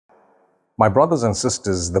My brothers and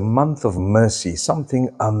sisters, the month of mercy, something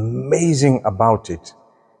amazing about it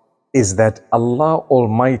is that Allah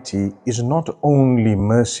Almighty is not only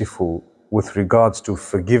merciful with regards to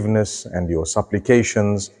forgiveness and your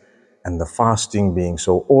supplications and the fasting being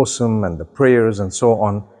so awesome and the prayers and so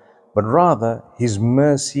on, but rather His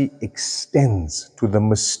mercy extends to the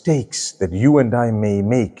mistakes that you and I may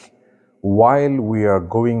make while we are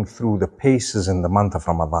going through the paces in the month of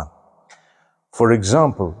Ramadan. For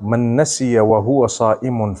example, من نسي وهو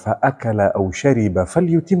صائم فأكل أو شرب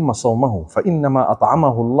فليتم صومه فإنما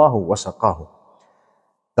أطعمه الله وسقاه.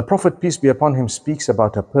 The Prophet, peace be upon him, speaks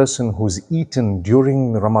about a person who's eaten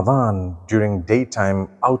during Ramadan, during daytime,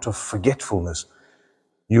 out of forgetfulness.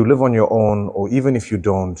 You live on your own, or even if you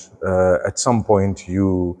don't, at some point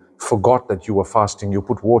you forgot that you were fasting, you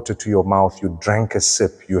put water to your mouth, you drank a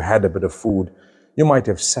sip, you had a bit of food, you might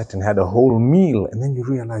have sat and had a whole meal, and then you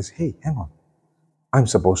realize, hey, hang on, I'm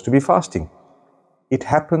supposed to be fasting. It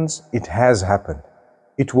happens, it has happened.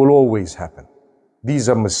 It will always happen. These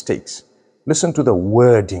are mistakes. Listen to the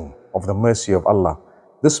wording of the mercy of Allah.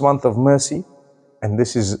 This month of mercy, and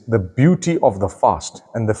this is the beauty of the fast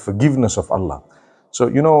and the forgiveness of Allah. So,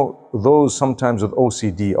 you know, those sometimes with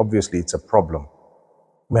OCD, obviously it's a problem.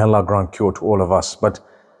 May Allah grant cure to all of us. But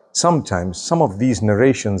sometimes some of these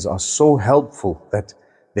narrations are so helpful that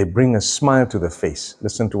they bring a smile to the face.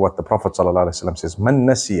 Listen to what the Prophet ﷺ says, Man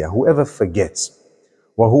nasiya, whoever forgets,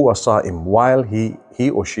 wa huwa sa'im, while he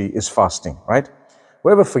or she is fasting, right?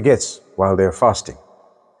 Whoever forgets while they're fasting,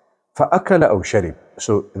 فَأَكَلَ أَوْ شَرِبْ.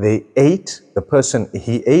 So they ate, the person,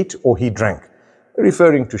 he ate or he drank.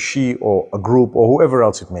 Referring to she or a group or whoever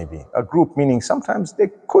else it may be. A group meaning sometimes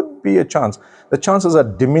there could be a chance. The chances are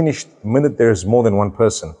diminished the minute there is more than one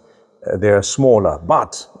person. They are smaller,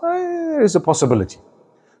 but there is a possibility.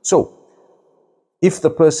 So, if the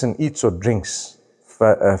person eats or drinks,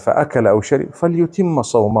 فَأَكَلَ أَوْ شَرِبْ فَلْيُتِمَّ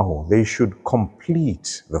صَوْمَهُ. They should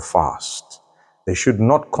complete the fast. They should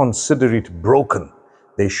not consider it broken.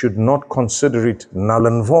 They should not consider it null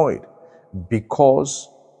and void. Because,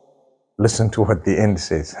 listen to what the end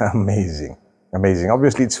says. Amazing. Amazing.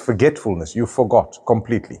 Obviously, it's forgetfulness. You forgot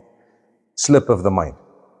completely. Slip of the mind.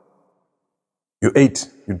 You ate,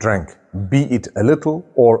 you drank, be it a little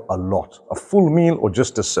or a lot, a full meal or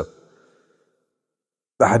just a sip.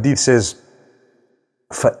 The hadith says,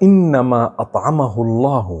 فَإِنَّمَا أَطْعَمَهُ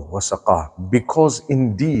اللَّهُ وَسَقَاهُ. Because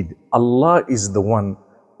indeed Allah is the one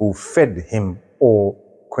who fed him or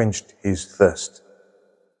quenched his thirst.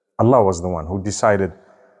 Allah was the one who decided,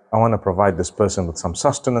 I want to provide this person with some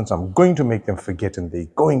sustenance, I'm going to make them forget and they're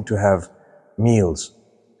going to have meals.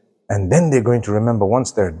 And then they're going to remember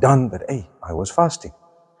once they're done that, hey, I was fasting.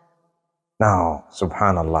 Now,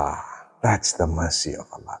 subhanallah, that's the mercy of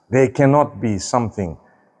Allah. There cannot be something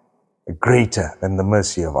greater than the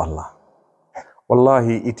mercy of Allah.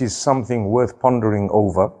 Wallahi, it is something worth pondering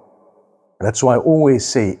over. That's why I always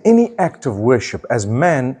say, any act of worship, as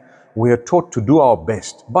man, we are taught to do our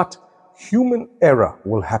best. But human error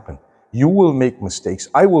will happen. You will make mistakes.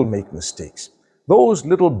 I will make mistakes. Those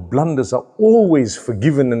little blunders are always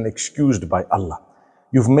forgiven and excused by Allah.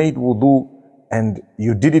 You've made wudu and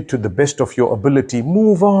you did it to the best of your ability.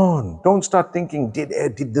 Move on. Don't start thinking,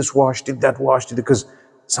 did this wash, did that wash, because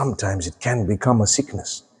sometimes it can become a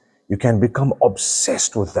sickness. You can become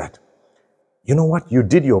obsessed with that. You know what? You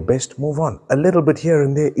did your best, move on. A little bit here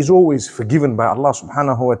and there is always forgiven by Allah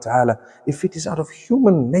subhanahu wa ta'ala. If it is out of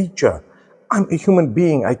human nature, I'm a human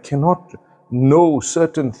being, I cannot know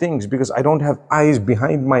certain things because I don't have eyes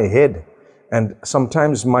behind my head. And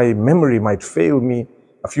sometimes my memory might fail me.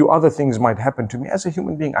 A few other things might happen to me. As a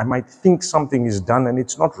human being, I might think something is done and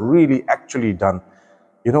it's not really actually done.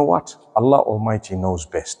 You know what? Allah Almighty knows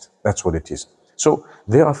best. That's what it is. So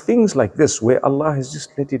there are things like this where Allah has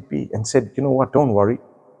just let it be and said, you know what, don't worry.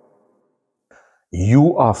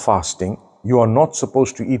 You are fasting. You are not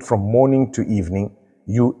supposed to eat from morning to evening.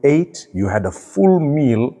 You ate, you had a full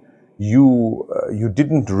meal, you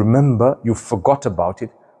didn't remember, you forgot about it.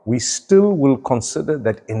 We still will consider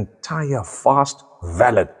that entire fast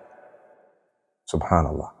valid.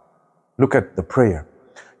 Subhanallah. Look at the prayer.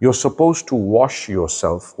 You're supposed to wash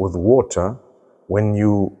yourself with water when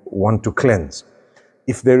you want to cleanse.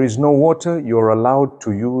 If there is no water, you're allowed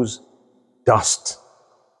to use dust.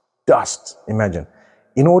 Dust, imagine.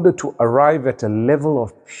 In order to arrive at a level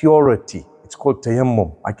of purity, it's called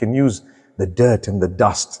tayammum. I can use the dirt and the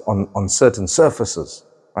dust on certain surfaces,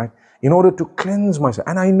 right? In order to cleanse myself.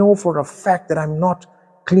 And I know for a fact that I'm not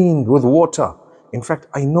cleaned with water. In fact,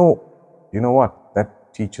 I know, you know what?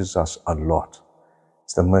 That teaches us a lot.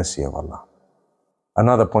 It's the mercy of Allah.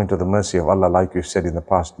 Another point of the mercy of Allah, like we've said in the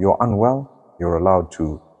past, you're unwell, you're allowed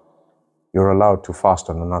to you're allowed to fast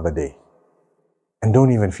on another day. And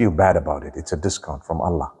don't even feel bad about it. It's a discount from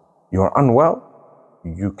Allah. You're unwell,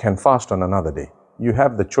 you can fast on another day. You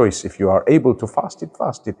have the choice. If you are able to fast it,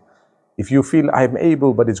 fast it. If you feel I'm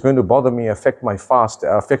able, but it's going to bother me, affect my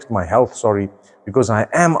health, because I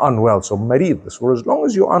am unwell. So marid, so as long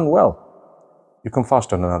as you're unwell, you can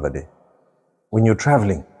fast on another day. When you're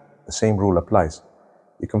traveling, the same rule applies.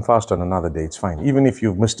 You can fast on another day, it's fine. Even if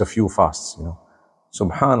you've missed a few fasts,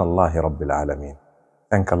 Subhanallah Rabbil Alameen.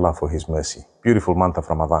 Thank Allah for His mercy. Beautiful month of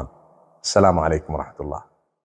Ramadan. Assalamu alaikum wa rahmatullah.